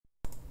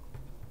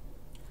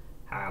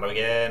Hello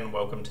again,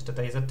 welcome to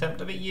today's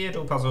attempt of a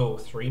Yeardle puzzle.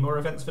 3 more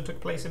events that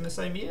took place in the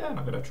same year, and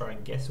I'm going to try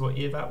and guess what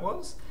year that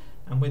was.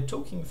 And we're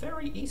talking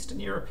very Eastern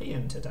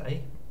European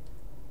today.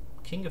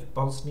 King of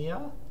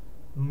Bosnia,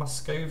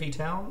 Muscovy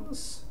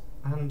towns,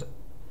 and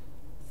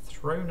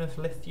Throne of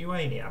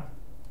Lithuania.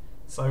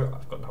 So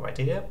I've got no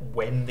idea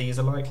when these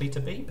are likely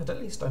to be, but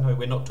at least I know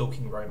we're not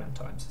talking Roman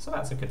times, so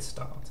that's a good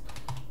start.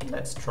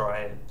 Let's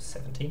try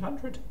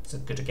 1700. It's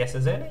as good a guess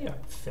as any. I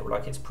feel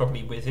like it's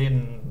probably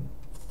within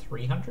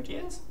 300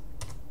 years?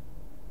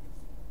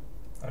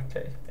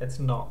 Okay, it's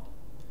not.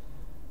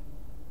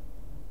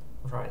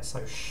 Right,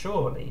 so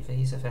surely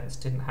these events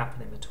didn't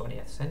happen in the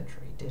 20th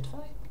century, did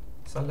they?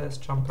 So let's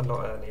jump a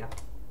lot earlier.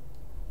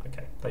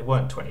 Okay, they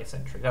weren't 20th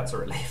century, that's a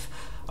relief.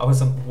 I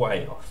wasn't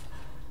way off.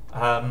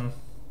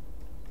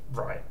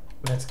 Right,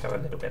 let's go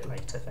a little bit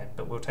later then,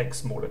 but we'll take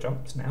smaller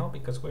jumps now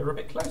because we're a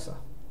bit closer.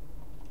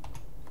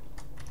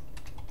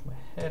 We're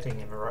heading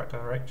in the right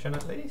direction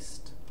at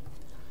least.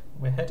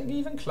 We're heading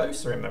even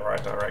closer in the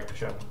right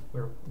direction.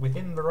 We're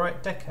within the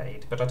right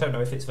decade, but I don't know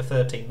if it's the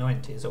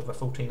 1390s or the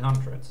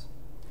 1400s.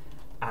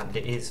 And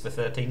it is the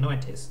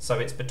 1390s, so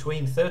it's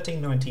between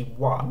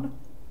 1391,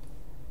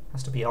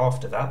 has to be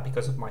after that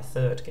because of my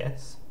third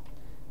guess,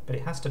 but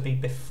it has to be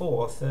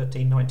before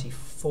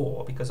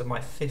 1394 because of my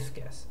fifth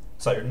guess.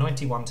 So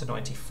 91 to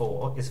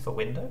 94 is for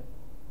window.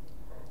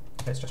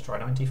 Let's just try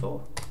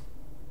 94.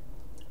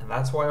 And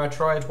that's why I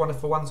tried one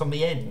of the ones on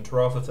the end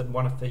rather than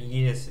one of the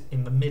years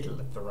in the middle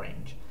of the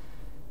range.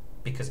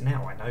 Because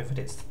now I know that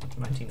it's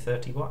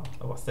 1931,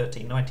 or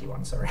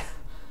 1391, sorry.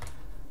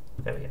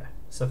 There we go.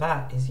 So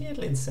that is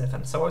Yeardle in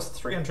 7. So I was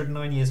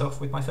 309 years off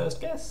with my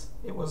first guess.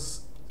 It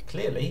was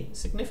clearly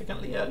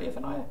significantly earlier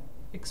than I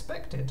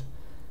expected,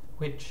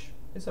 which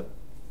is a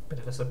bit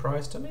of a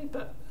surprise to me,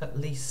 but at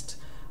least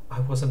I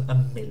wasn't a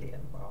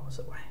million miles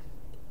away.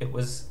 It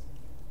was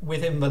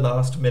within the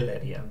last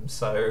millennium,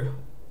 so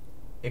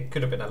it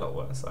could have been a lot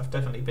worse. I've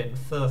definitely been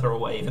further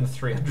away than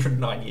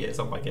 309 years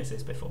on my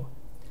guesses before.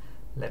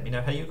 Let me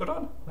know how you got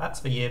on. That's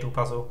the Yeardle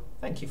puzzle.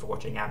 Thank you for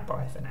watching and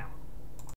bye for now.